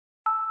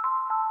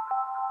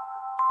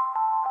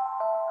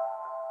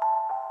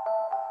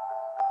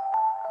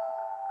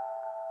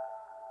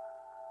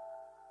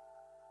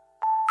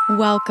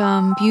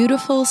Welcome,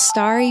 beautiful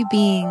starry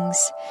beings,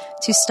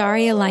 to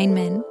Starry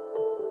Alignment,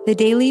 the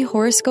daily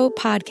horoscope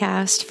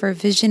podcast for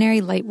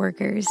visionary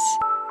lightworkers.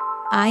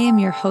 I am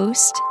your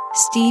host,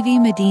 Stevie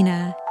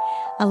Medina,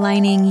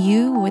 aligning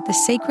you with the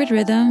sacred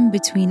rhythm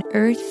between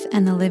earth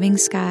and the living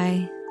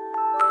sky.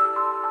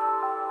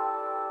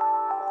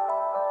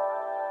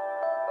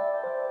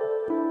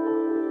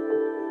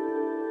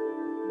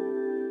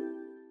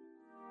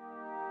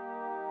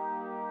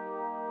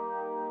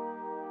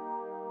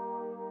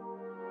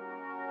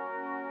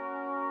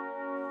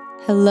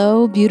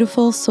 Hello,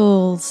 beautiful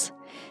souls.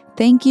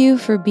 Thank you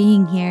for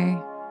being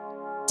here.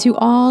 To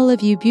all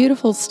of you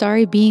beautiful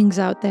starry beings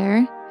out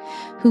there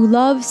who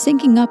love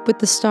syncing up with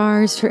the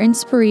stars for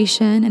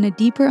inspiration and a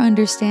deeper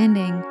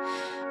understanding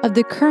of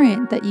the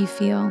current that you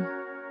feel,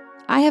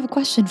 I have a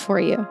question for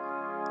you.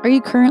 Are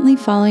you currently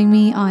following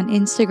me on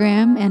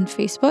Instagram and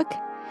Facebook?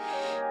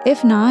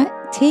 If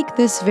not, take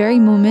this very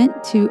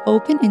moment to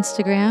open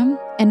Instagram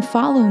and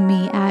follow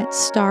me at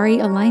Starry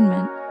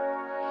Alignment.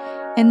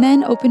 And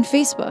then open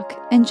Facebook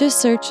and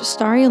just search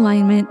Starry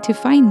Alignment to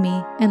find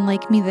me and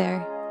like me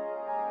there.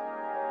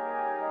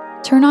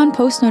 Turn on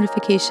post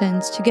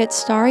notifications to get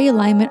Starry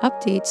Alignment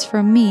updates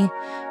from me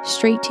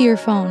straight to your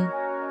phone.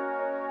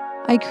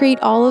 I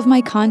create all of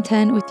my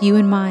content with you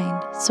in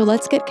mind, so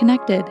let's get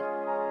connected.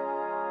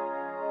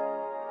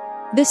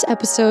 This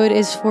episode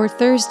is for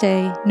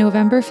Thursday,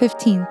 November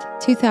 15th,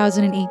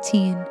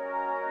 2018.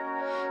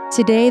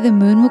 Today, the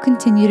moon will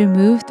continue to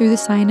move through the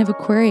sign of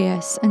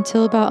Aquarius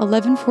until about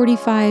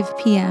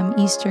 11:45 p.m.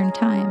 Eastern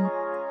Time.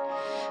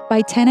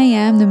 By 10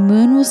 a.m., the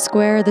moon will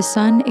square the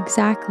sun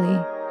exactly,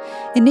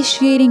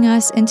 initiating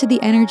us into the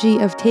energy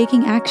of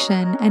taking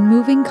action and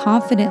moving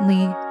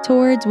confidently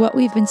towards what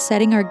we've been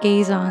setting our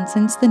gaze on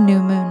since the new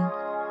moon.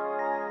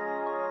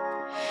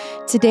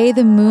 Today,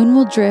 the moon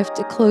will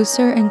drift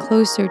closer and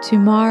closer to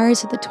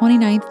Mars at the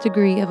 29th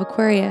degree of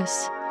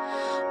Aquarius,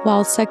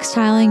 while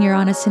sextiling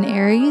Uranus in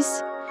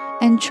Aries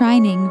and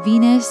trining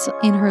Venus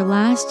in her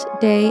last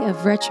day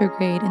of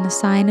retrograde in the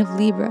sign of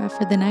Libra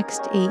for the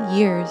next 8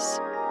 years.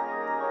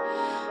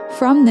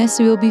 From this,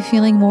 we will be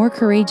feeling more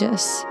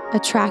courageous,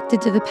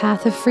 attracted to the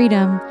path of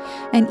freedom,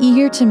 and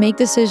eager to make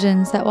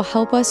decisions that will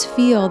help us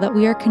feel that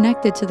we are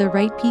connected to the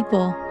right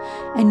people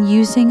and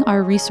using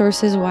our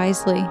resources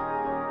wisely.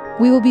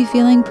 We will be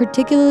feeling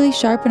particularly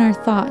sharp in our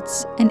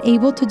thoughts and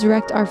able to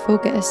direct our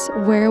focus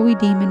where we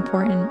deem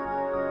important.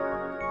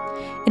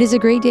 It is a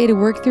great day to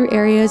work through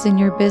areas in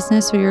your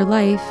business or your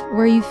life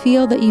where you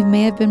feel that you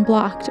may have been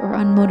blocked or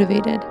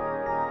unmotivated.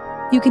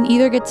 You can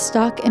either get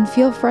stuck and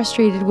feel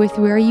frustrated with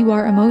where you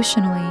are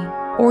emotionally,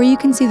 or you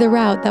can see the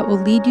route that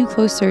will lead you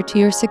closer to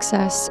your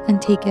success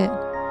and take it.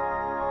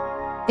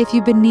 If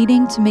you've been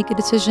needing to make a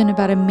decision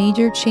about a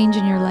major change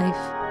in your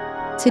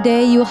life,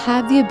 today you will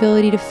have the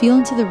ability to feel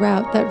into the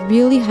route that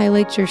really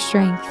highlights your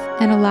strength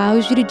and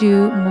allows you to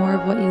do more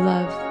of what you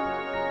love.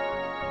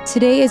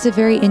 Today is a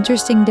very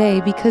interesting day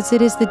because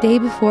it is the day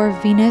before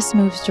Venus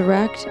moves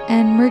direct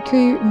and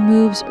Mercury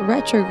moves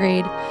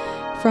retrograde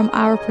from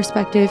our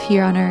perspective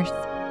here on Earth.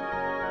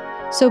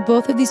 So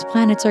both of these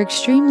planets are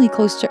extremely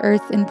close to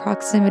Earth in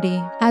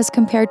proximity as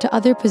compared to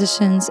other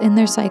positions in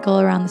their cycle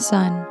around the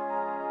Sun.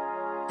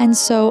 And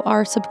so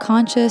our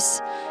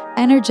subconscious,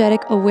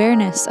 energetic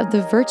awareness of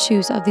the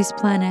virtues of these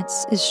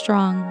planets is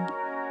strong.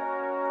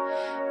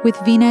 With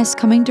Venus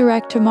coming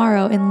direct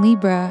tomorrow in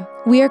Libra,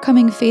 we are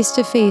coming face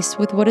to face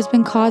with what has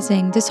been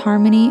causing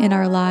disharmony in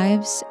our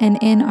lives and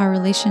in our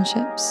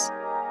relationships.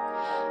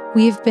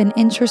 We've been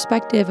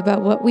introspective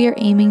about what we are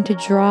aiming to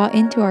draw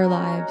into our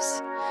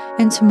lives,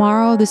 and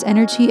tomorrow this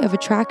energy of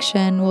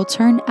attraction will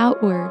turn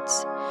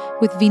outwards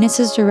with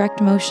Venus's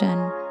direct motion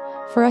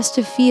for us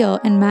to feel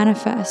and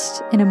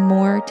manifest in a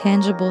more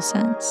tangible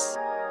sense.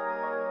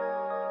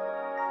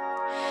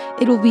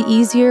 It will be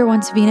easier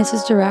once Venus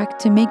is direct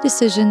to make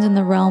decisions in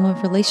the realm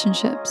of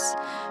relationships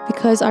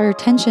because our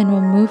attention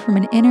will move from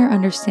an inner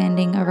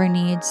understanding of our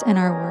needs and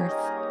our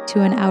worth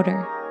to an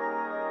outer.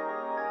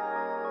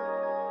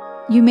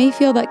 You may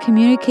feel that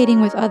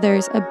communicating with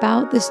others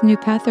about this new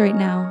path right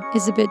now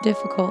is a bit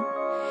difficult,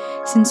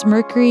 since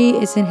Mercury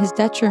is in his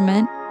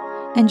detriment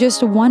and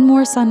just one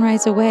more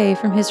sunrise away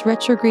from his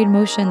retrograde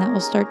motion that will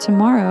start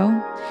tomorrow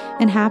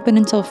and happen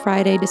until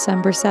Friday,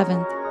 December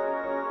 7th.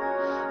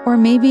 Or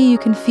maybe you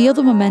can feel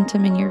the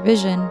momentum in your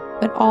vision,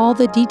 but all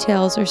the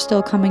details are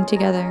still coming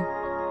together.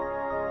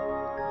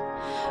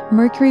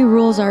 Mercury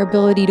rules our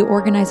ability to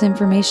organize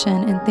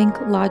information and think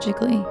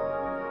logically.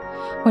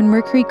 When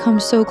Mercury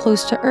comes so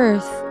close to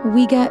Earth,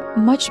 we get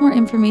much more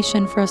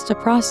information for us to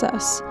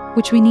process,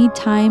 which we need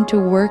time to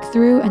work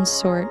through and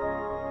sort.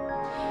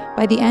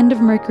 By the end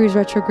of Mercury's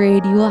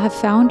retrograde, you will have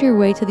found your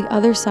way to the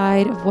other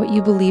side of what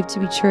you believe to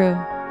be true.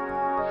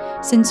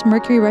 Since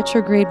Mercury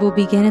retrograde will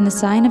begin in the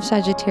sign of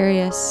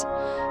Sagittarius,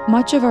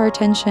 much of our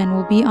attention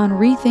will be on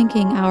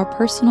rethinking our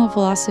personal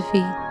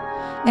philosophy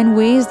and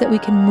ways that we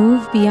can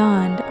move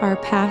beyond our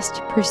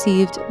past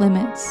perceived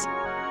limits.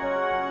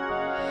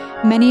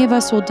 Many of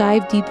us will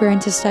dive deeper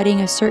into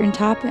studying a certain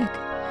topic,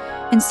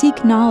 and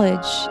seek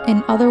knowledge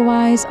in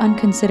otherwise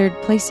unconsidered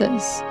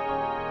places.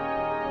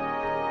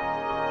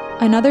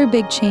 Another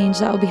big change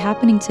that will be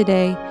happening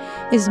today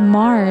is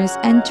Mars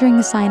entering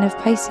the sign of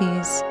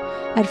Pisces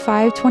at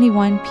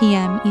 5:21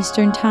 p.m.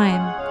 Eastern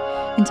Time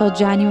until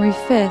January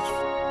 5th,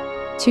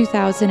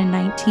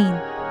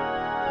 2019.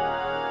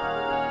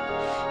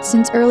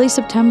 Since early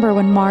September,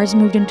 when Mars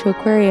moved into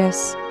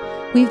Aquarius,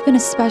 we've been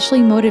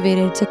especially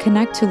motivated to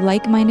connect to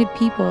like-minded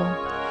people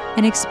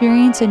and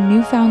experience a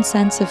newfound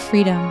sense of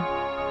freedom.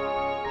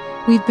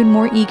 We've been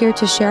more eager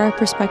to share our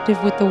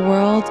perspective with the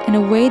world in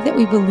a way that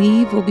we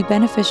believe will be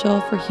beneficial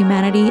for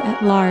humanity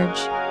at large.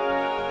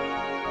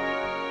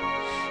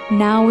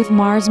 Now, with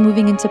Mars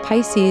moving into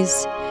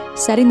Pisces,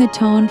 setting the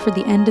tone for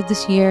the end of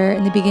this year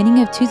and the beginning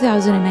of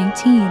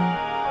 2019,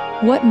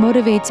 what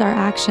motivates our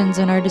actions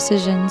and our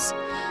decisions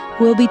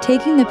will be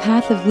taking the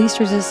path of least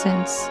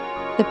resistance,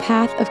 the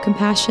path of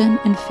compassion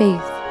and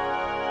faith.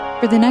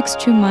 For the next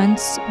 2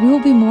 months, we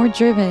will be more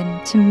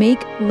driven to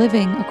make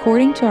living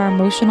according to our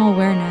emotional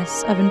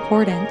awareness of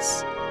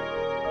importance.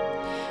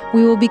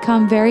 We will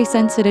become very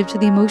sensitive to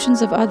the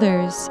emotions of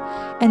others,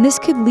 and this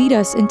could lead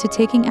us into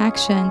taking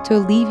action to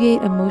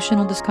alleviate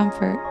emotional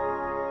discomfort.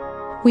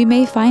 We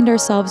may find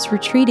ourselves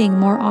retreating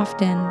more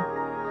often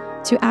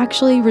to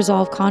actually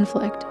resolve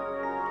conflict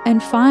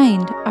and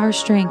find our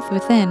strength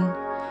within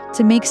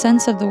to make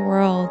sense of the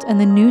world and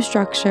the new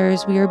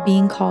structures we are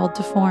being called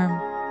to form.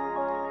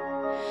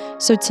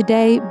 So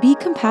today, be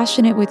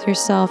compassionate with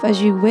yourself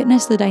as you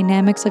witness the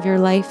dynamics of your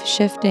life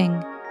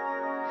shifting.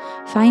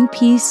 Find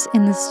peace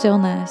in the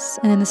stillness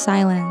and in the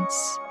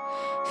silence.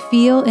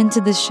 Feel into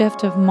the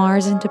shift of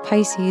Mars into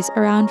Pisces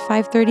around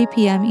 5:30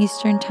 p.m.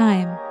 Eastern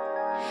Time,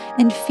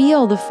 and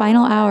feel the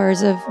final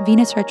hours of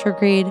Venus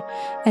retrograde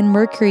and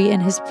Mercury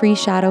in his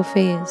pre-shadow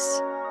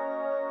phase.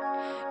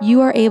 You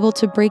are able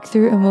to break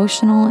through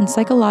emotional and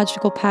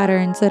psychological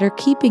patterns that are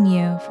keeping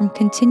you from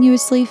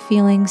continuously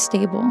feeling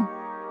stable.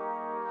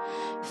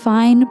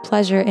 Find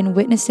pleasure in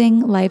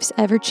witnessing life's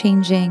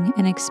ever-changing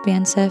and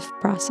expansive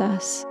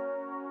process.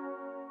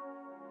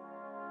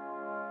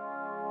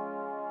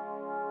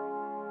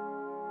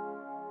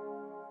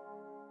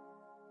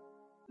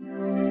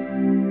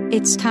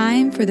 It's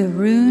time for the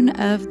rune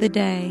of the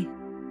day.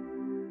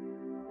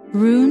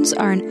 Runes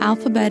are an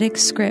alphabetic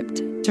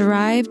script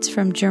derived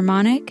from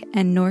Germanic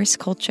and Norse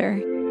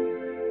culture.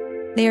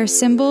 They are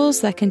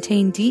symbols that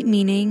contain deep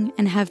meaning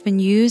and have been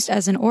used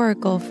as an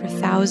oracle for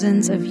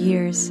thousands of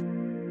years.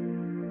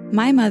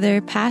 My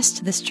mother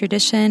passed this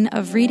tradition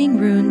of reading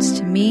runes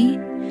to me,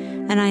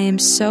 and I am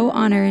so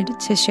honored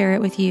to share it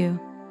with you.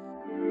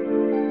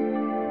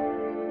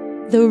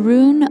 The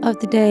rune of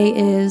the day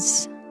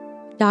is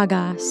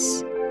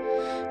Dagas,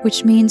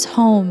 which means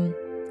home,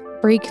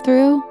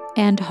 breakthrough,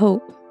 and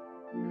hope.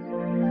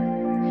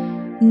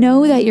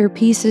 Know that your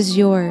peace is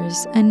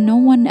yours and no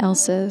one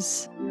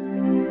else's.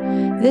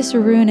 This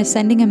rune is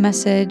sending a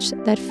message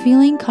that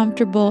feeling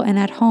comfortable and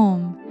at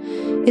home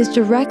is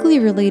directly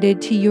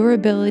related to your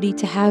ability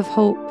to have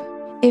hope.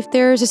 If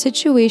there is a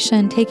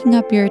situation taking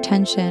up your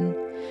attention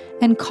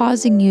and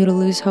causing you to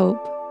lose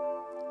hope,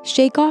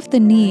 shake off the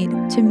need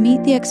to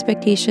meet the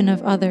expectation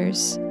of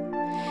others,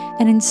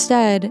 and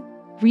instead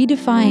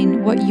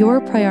redefine what your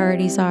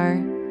priorities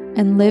are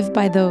and live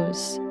by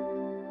those.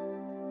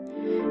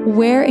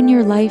 Where in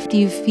your life do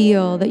you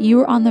feel that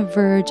you are on the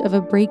verge of a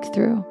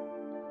breakthrough?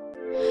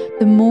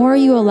 The more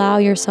you allow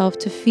yourself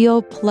to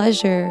feel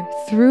pleasure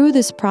through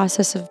this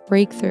process of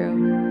breakthrough,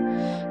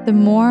 the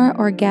more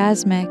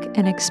orgasmic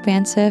and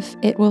expansive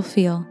it will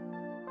feel.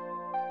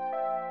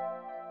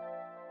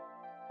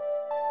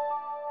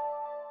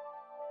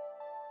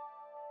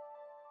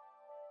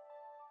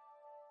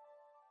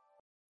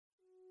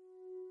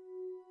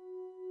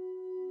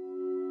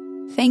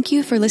 Thank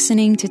you for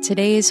listening to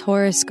today's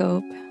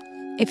horoscope.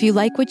 If you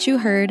like what you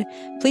heard,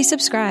 please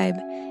subscribe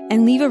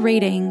and leave a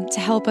rating to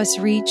help us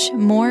reach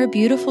more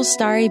beautiful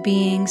starry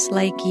beings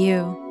like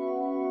you.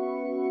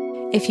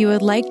 If you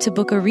would like to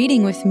book a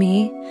reading with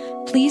me,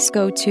 please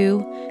go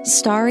to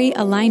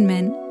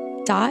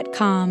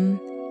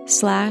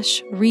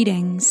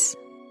starryalignment.com/readings.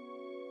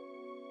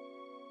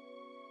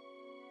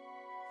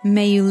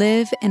 May you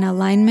live in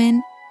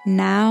alignment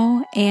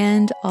now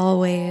and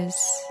always.